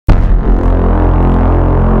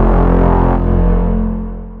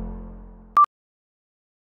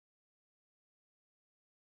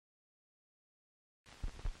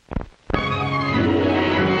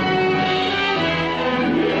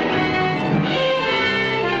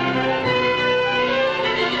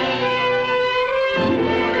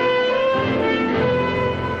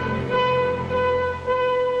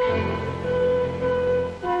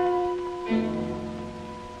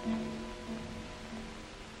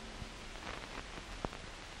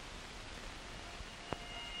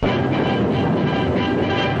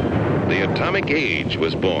atomic age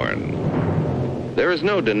was born. There is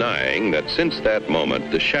no denying that since that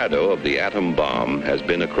moment, the shadow of the atom bomb has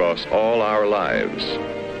been across all our lives.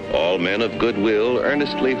 All men of goodwill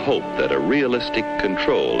earnestly hope that a realistic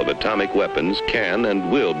control of atomic weapons can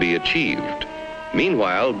and will be achieved.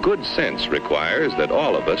 Meanwhile, good sense requires that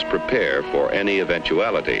all of us prepare for any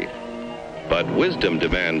eventuality. But wisdom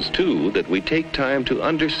demands, too, that we take time to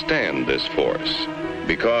understand this force.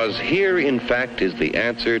 Because here, in fact, is the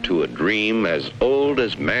answer to a dream as old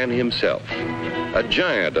as man himself, a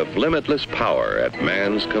giant of limitless power at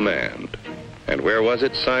man's command. And where was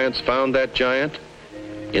it science found that giant?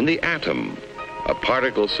 In the atom, a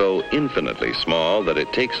particle so infinitely small that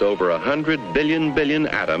it takes over 100 billion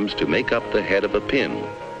atoms to make up the head of a pin.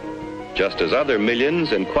 Just as other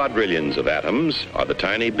millions and quadrillions of atoms are the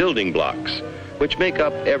tiny building blocks which make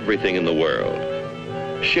up everything in the world.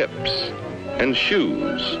 Ships and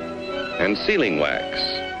shoes and sealing wax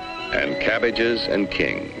and cabbages and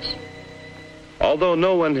kings. Although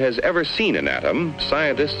no one has ever seen an atom,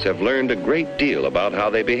 scientists have learned a great deal about how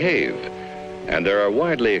they behave, and there are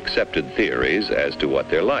widely accepted theories as to what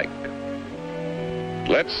they're like.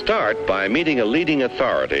 Let's start by meeting a leading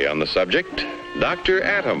authority on the subject, Dr.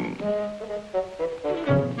 Atom.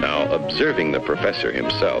 Now, observing the professor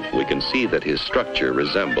himself, we can see that his structure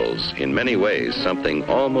resembles, in many ways, something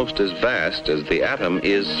almost as vast as the atom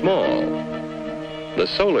is small, the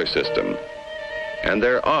solar system. And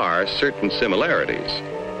there are certain similarities.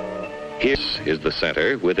 Here is the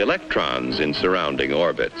center with electrons in surrounding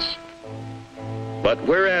orbits. But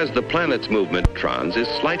whereas the planet's movement of electrons is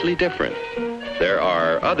slightly different, there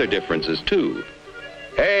are other differences too.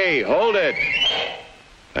 Hey, hold it!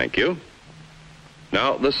 Thank you.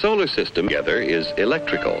 Now, the solar system together is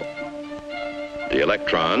electrical. The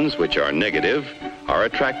electrons, which are negative, are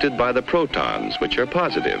attracted by the protons, which are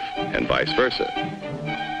positive, and vice versa.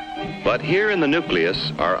 But here in the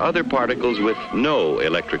nucleus are other particles with no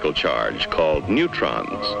electrical charge, called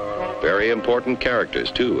neutrons. Very important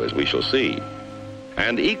characters, too, as we shall see.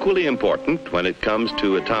 And equally important when it comes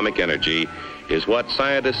to atomic energy is what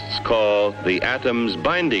scientists call the atom's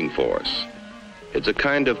binding force. It's a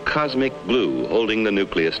kind of cosmic glue holding the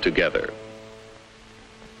nucleus together.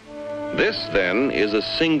 This, then, is a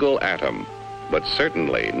single atom, but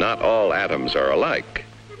certainly not all atoms are alike.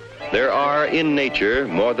 There are in nature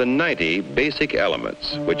more than 90 basic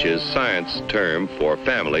elements, which is science's term for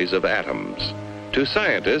families of atoms. To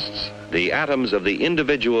scientists, the atoms of the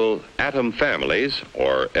individual atom families,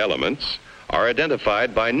 or elements, are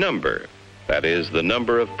identified by number. That is, the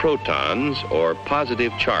number of protons or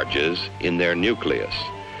positive charges in their nucleus.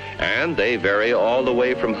 And they vary all the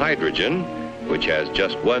way from hydrogen, which has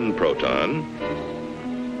just 1 proton,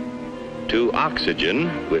 to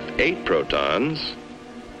oxygen with 8 protons,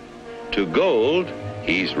 to gold,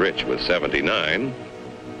 he's rich with 79,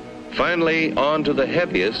 finally on to the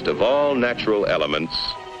heaviest of all natural elements,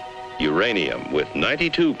 uranium with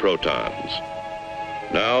 92 protons.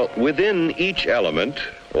 Now, within each element,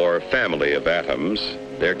 or family of atoms,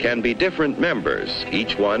 there can be different members,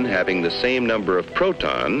 each one having the same number of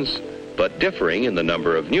protons, but differing in the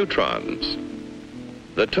number of neutrons.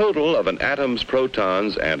 The total of an atom's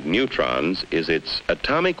protons and neutrons is its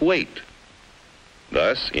atomic weight.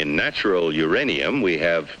 Thus, in natural uranium, we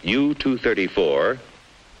have U-234,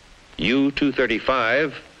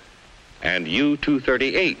 U-235, and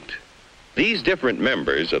U-238. These different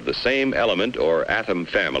members of the same element or atom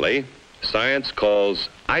family, science calls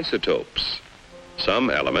isotopes. Some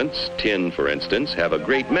elements, tin for instance, have a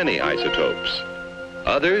great many isotopes.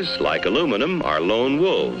 Others, like aluminum, are lone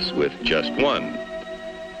wolves with just 1.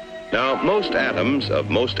 Now, most atoms of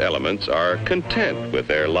most elements are content with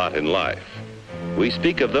their lot in life. We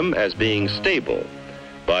speak of them as being stable,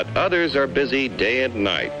 but others are busy day and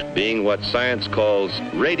night, being what science calls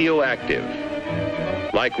radioactive.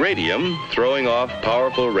 Like radium, throwing off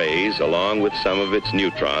powerful rays along with some of its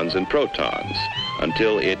neutrons and protons,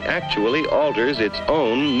 until it actually alters its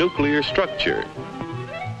own nuclear structure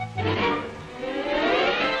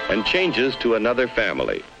and changes to another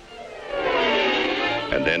family,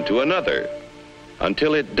 and then to another,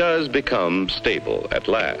 until it does become stable at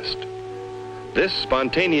last. This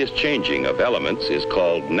spontaneous changing of elements is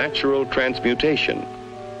called natural transmutation.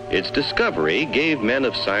 Its discovery gave men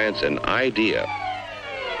of science an idea.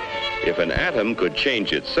 If an atom could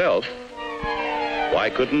change itself, why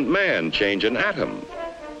couldn't man change an atom?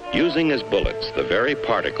 Using as bullets the very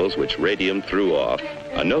particles which radium threw off,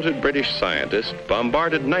 a noted British scientist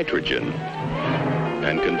bombarded nitrogen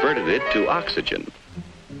and converted it to oxygen.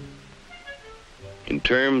 In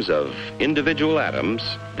terms of individual atoms,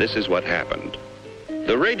 this is what happened.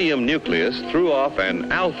 The radium nucleus threw off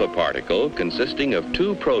an alpha particle consisting of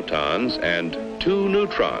 2 protons and 2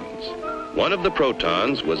 neutrons. One of the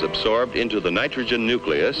protons was absorbed into the nitrogen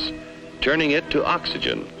nucleus, turning it to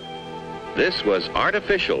oxygen. This was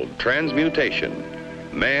artificial transmutation,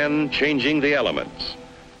 man changing the elements.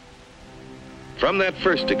 From that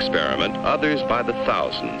first experiment, others by the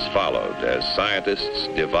thousands followed as scientists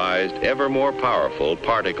devised ever more powerful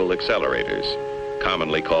particle accelerators,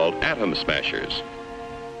 commonly called atom smashers,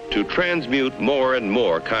 to transmute more and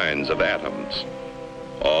more kinds of atoms.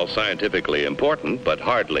 All scientifically important, but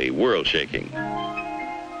hardly world-shaking.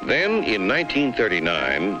 Then, in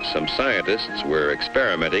 1939, some scientists were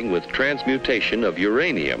experimenting with transmutation of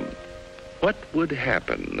uranium. What would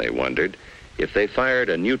happen, they wondered, if they fired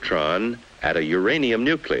a neutron at a uranium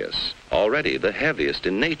nucleus, already the heaviest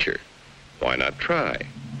in nature? Why not try?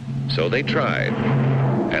 So they tried.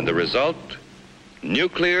 And the result?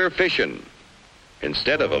 Nuclear fission.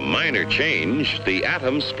 Instead of a minor change, the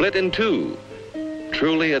atom split in 2.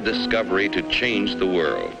 Truly a discovery to change the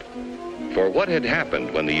world. For what had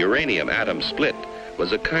happened when the uranium atom split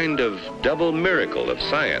was a kind of double miracle of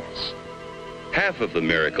science. Half of the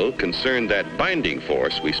miracle concerned that binding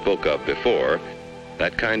force we spoke of before,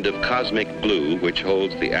 that kind of cosmic glue which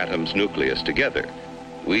holds the atom's nucleus together.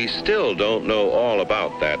 We still don't know all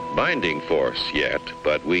about that binding force yet,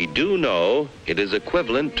 but we do know it is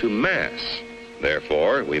equivalent to mass.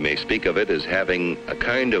 Therefore, we may speak of it as having a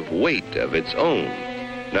kind of weight of its own.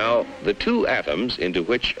 Now, the 2 atoms into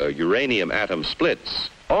which a uranium atom splits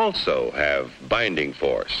also have binding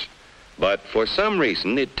force. But for some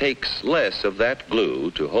reason, it takes less of that glue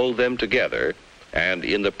to hold them together, and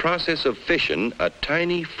in the process of fission, a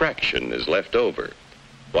tiny fraction is left over.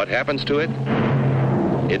 What happens to it?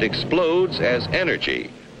 It explodes as energy,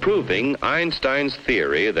 proving Einstein's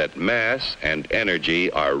theory that mass and energy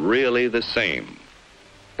are really the same.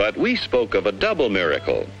 But we spoke of a double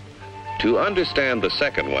miracle. To understand the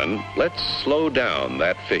second one, let's slow down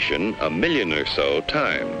that fission 1 million or so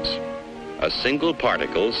times. A single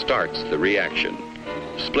particle starts the reaction,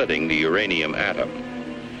 splitting the uranium atom.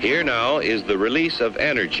 Here now is the release of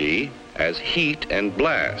energy as heat and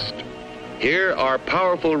blast. Here are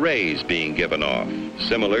powerful rays being given off,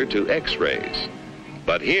 similar to X-rays.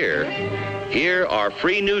 But here are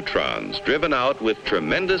free neutrons driven out with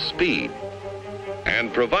tremendous speed.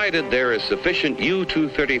 And provided there is sufficient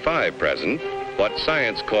U-235 present, what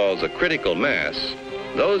science calls a critical mass,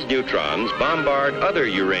 those neutrons bombard other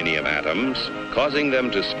uranium atoms, causing them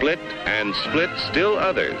to split and split still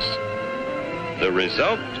others. The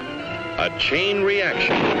result? A chain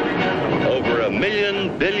reaction. Over 1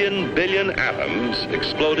 million billion atoms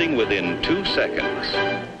exploding within 2 seconds.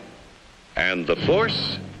 And the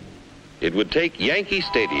force? It would take Yankee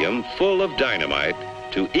Stadium full of dynamite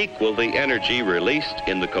to equal the energy released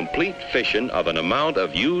in the complete fission of an amount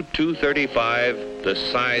of U-235 the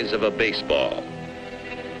size of a baseball.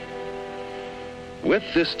 With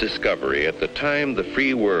this discovery, at the time the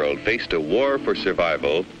free world faced a war for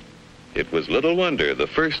survival, it was little wonder the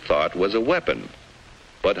first thought was a weapon.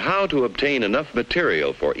 But how to obtain enough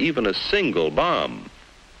material for even a single bomb?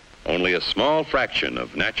 Only a small fraction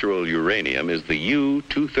of natural uranium is the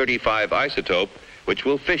U-235 isotope, which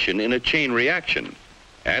will fission in a chain reaction.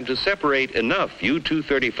 And to separate enough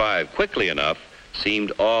U-235 quickly enough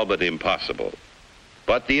seemed all but impossible.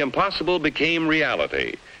 But the impossible became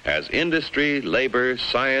reality as industry, labor,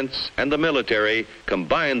 science, and the military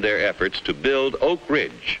combined their efforts to build Oak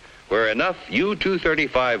Ridge, where enough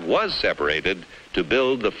U-235 was separated to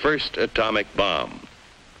build the first atomic bomb.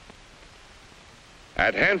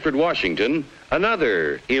 At Hanford, Washington,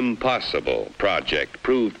 another impossible project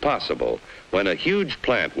proved possible when a huge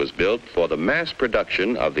plant was built for the mass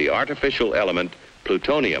production of the artificial element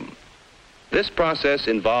plutonium. This process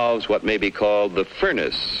involves what may be called the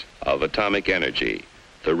furnace of atomic energy,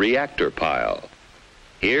 the reactor pile.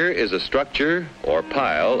 Here is a structure or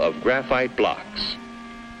pile of graphite blocks.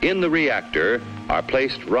 In the reactor are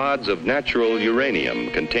placed rods of natural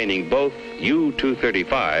uranium containing both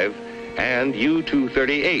U-235 and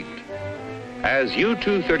U-238. As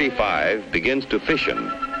U-235 begins to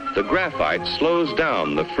fission, the graphite slows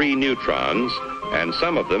down the free neutrons, and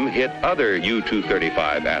some of them hit other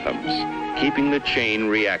U-235 atoms, keeping the chain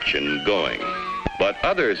reaction going. But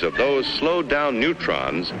others of those slowed down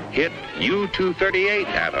neutrons hit U-238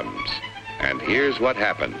 atoms. And here's what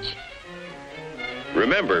happens.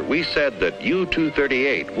 Remember, we said that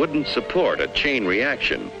U-238 wouldn't support a chain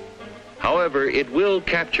reaction. However, it will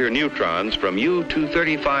capture neutrons from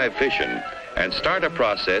U-235 fission and start a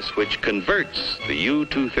process which converts the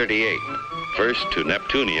U-238, first to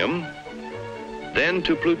neptunium, then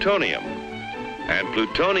to plutonium, and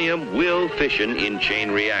plutonium will fission in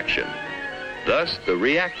chain reaction. Thus, the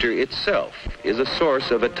reactor itself is a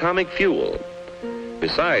source of atomic fuel.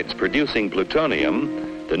 Besides producing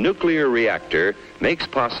plutonium, the nuclear reactor makes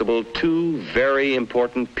possible two very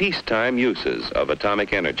important peacetime uses of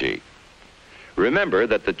atomic energy. Remember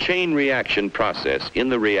that the chain reaction process in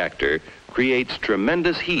the reactor creates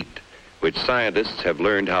tremendous heat, which scientists have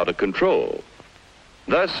learned how to control.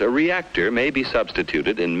 Thus, a reactor may be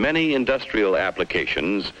substituted in many industrial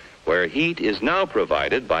applications where heat is now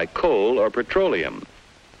provided by coal or petroleum.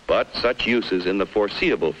 But such uses in the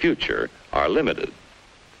foreseeable future are limited.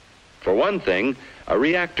 For one thing, a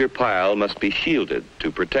reactor pile must be shielded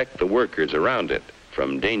to protect the workers around it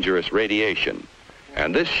from dangerous radiation,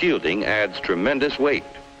 and this shielding adds tremendous weight.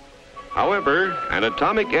 However, an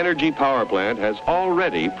atomic energy power plant has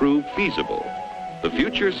already proved feasible. The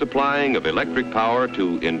future supplying of electric power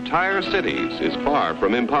to entire cities is far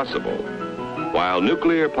from impossible, while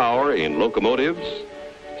nuclear power in locomotives,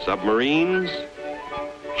 submarines,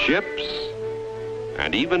 ships,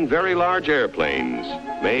 and even very large airplanes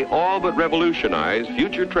may all but revolutionize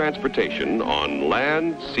future transportation on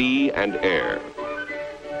land, sea, and air.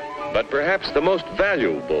 But perhaps the most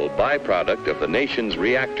valuable byproduct of the nation's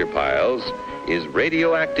reactor piles is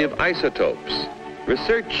radioactive isotopes.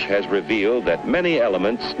 Research has revealed that many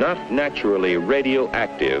elements not naturally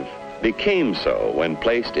radioactive became so when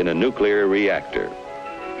placed in a nuclear reactor.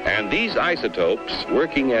 And these isotopes,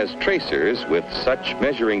 working as tracers with such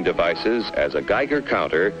measuring devices as a Geiger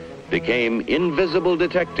counter, became invisible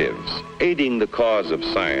detectives, aiding the cause of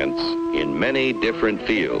science in many different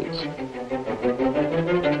fields.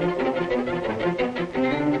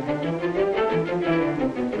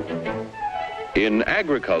 In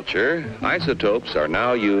agriculture, isotopes are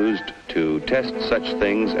now used to test such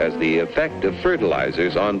things as the effect of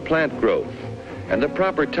fertilizers on plant growth and the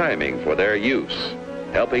proper timing for their use,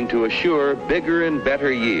 helping to assure bigger and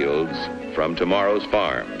better yields from tomorrow's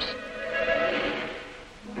farms.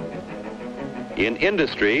 In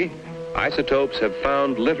industry, isotopes have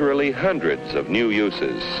found literally hundreds of new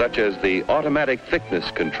uses, such as the automatic thickness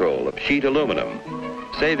control of sheet aluminum,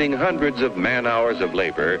 saving hundreds of man-hours of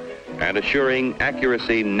labor and assuring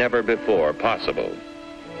accuracy never before possible.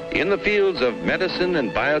 In the fields of medicine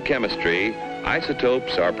and biochemistry,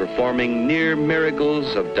 isotopes are performing near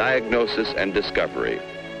miracles of diagnosis and discovery.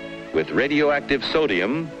 With radioactive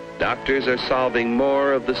sodium, doctors are solving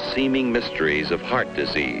more of the seeming mysteries of heart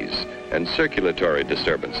disease and circulatory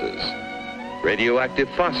disturbances. Radioactive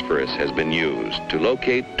phosphorus has been used to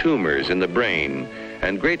locate tumors in the brain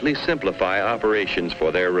and greatly simplify operations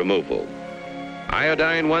for their removal.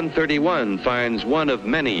 Iodine-131 finds one of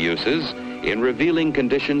many uses in revealing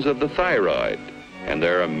conditions of the thyroid, and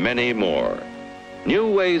there are many more.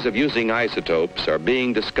 New ways of using isotopes are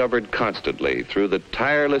being discovered constantly through the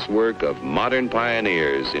tireless work of modern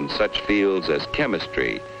pioneers in such fields as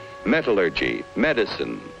chemistry, metallurgy,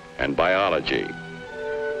 medicine, and biology.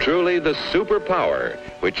 Truly, the superpower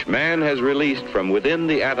which man has released from within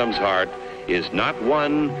the atom's heart is not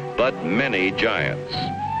one, but many giants.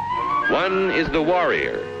 One is the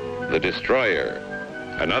warrior, the destroyer.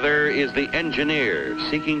 Another is the engineer,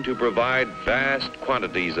 seeking to provide vast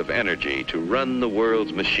quantities of energy to run the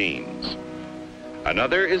world's machines.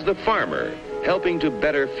 Another is the farmer, helping to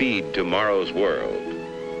better feed tomorrow's world.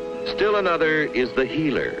 Still another is the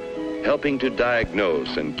healer, helping to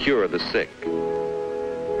diagnose and cure the sick.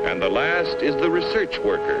 And the last is the research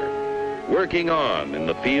worker, working on in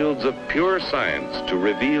the fields of pure science to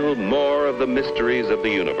reveal more of the mysteries of the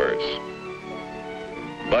universe.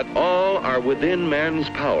 But all are within man's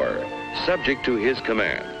power, subject to his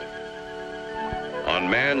command. On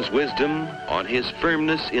man's wisdom, on his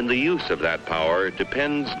firmness in the use of that power,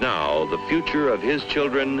 depends now the future of his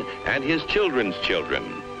children and his children's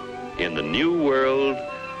children in the new world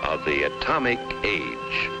of the atomic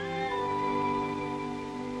age.